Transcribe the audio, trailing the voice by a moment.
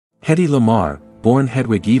Hedy Lamarr, born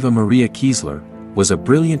Hedwig Eva Maria Kiesler, was a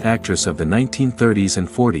brilliant actress of the 1930s and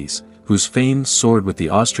 40s, whose fame soared with the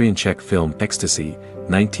Austrian-Czech film Ecstasy,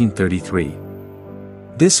 1933.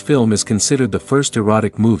 This film is considered the first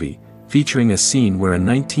erotic movie, featuring a scene where a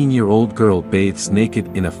 19-year-old girl bathes naked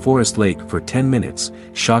in a forest lake for 10 minutes,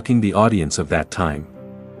 shocking the audience of that time.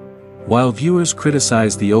 While viewers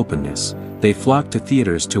criticize the openness, they flock to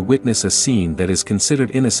theaters to witness a scene that is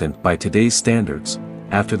considered innocent by today's standards.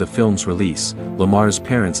 After the film's release, Lamarr's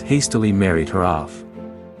parents hastily married her off.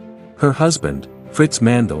 Her husband, Fritz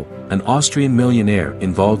Mandl, an Austrian millionaire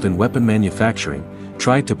involved in weapon manufacturing,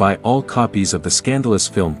 tried to buy all copies of the scandalous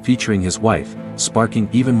film featuring his wife, sparking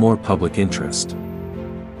even more public interest.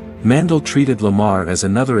 Mandl treated Lamarr as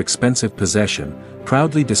another expensive possession,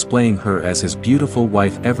 proudly displaying her as his beautiful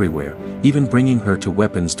wife everywhere, even bringing her to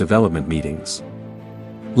weapons development meetings.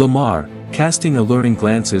 Lamarr, casting alluring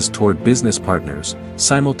glances toward business partners,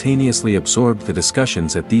 simultaneously absorbed the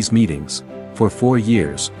discussions at these meetings. For 4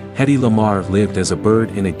 years, Hedy Lamarr lived as a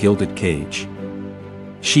bird in a gilded cage.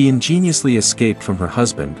 She ingeniously escaped from her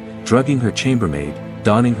husband, drugging her chambermaid,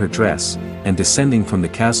 donning her dress, and descending from the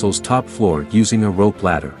castle's top floor using a rope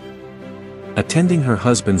ladder. Attending her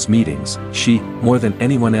husband's meetings, she, more than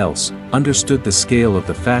anyone else, understood the scale of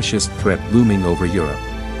the fascist threat looming over Europe.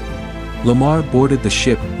 Lamarr boarded the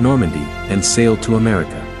ship Normandy and sailed to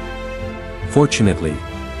America. Fortunately,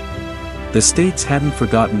 the States hadn't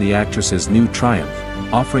forgotten the actress's new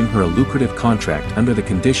triumph, offering her a lucrative contract under the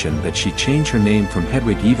condition that she change her name from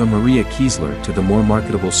Hedwig Eva Maria Kiesler to the more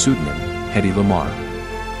marketable pseudonym, Hedy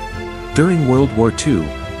Lamarr. During World War II,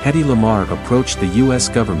 Hedy Lamarr approached the U.S.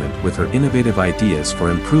 government with her innovative ideas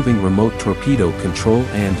for improving remote torpedo control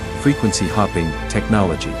and frequency hopping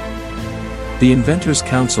technology. The Inventors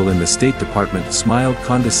Council in the State Department smiled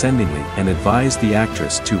condescendingly and advised the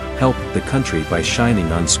actress to help the country by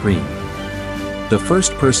shining on screen. The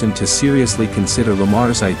first person to seriously consider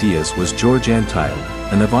Lamarr's ideas was George Antheil,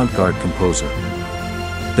 an avant-garde composer.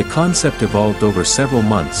 The concept evolved over several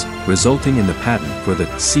months, resulting in the patent for the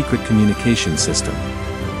secret communication system.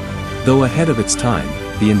 Though ahead of its time,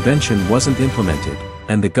 the invention wasn't implemented,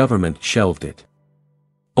 and the government shelved it.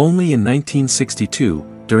 Only in 1962,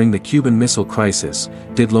 during the Cuban Missile Crisis,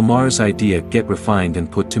 did Lamarr's idea get refined and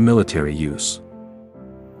put to military use.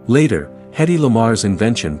 Later, Hedy Lamarr's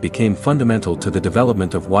invention became fundamental to the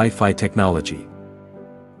development of Wi-Fi technology.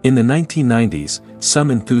 In the 1990s, some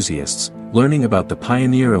enthusiasts, learning about the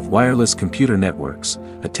pioneer of wireless computer networks,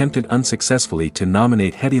 attempted unsuccessfully to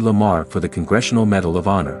nominate Hedy Lamarr for the Congressional Medal of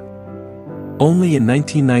Honor. Only in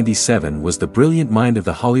 1997 was the brilliant mind of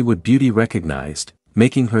the Hollywood beauty recognized,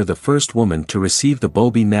 making her the first woman to receive the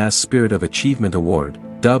Bobby-Nass Spirit of Achievement Award,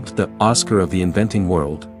 dubbed the Oscar of the Inventing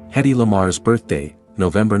World. Hedy Lamarr's birthday,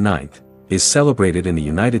 November 9th, is celebrated in the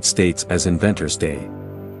United States as Inventors' Day.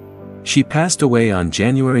 She passed away on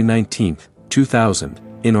January 19, 2000,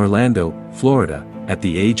 in Orlando, Florida, at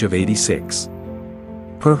the age of 86.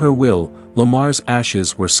 Per her will, Lamarr's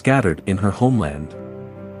ashes were scattered in her homeland,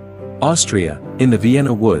 Austria, in the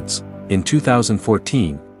Vienna woods. In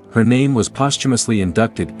 2014, her name was posthumously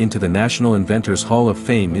inducted into the National Inventors Hall of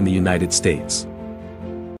Fame in the United States.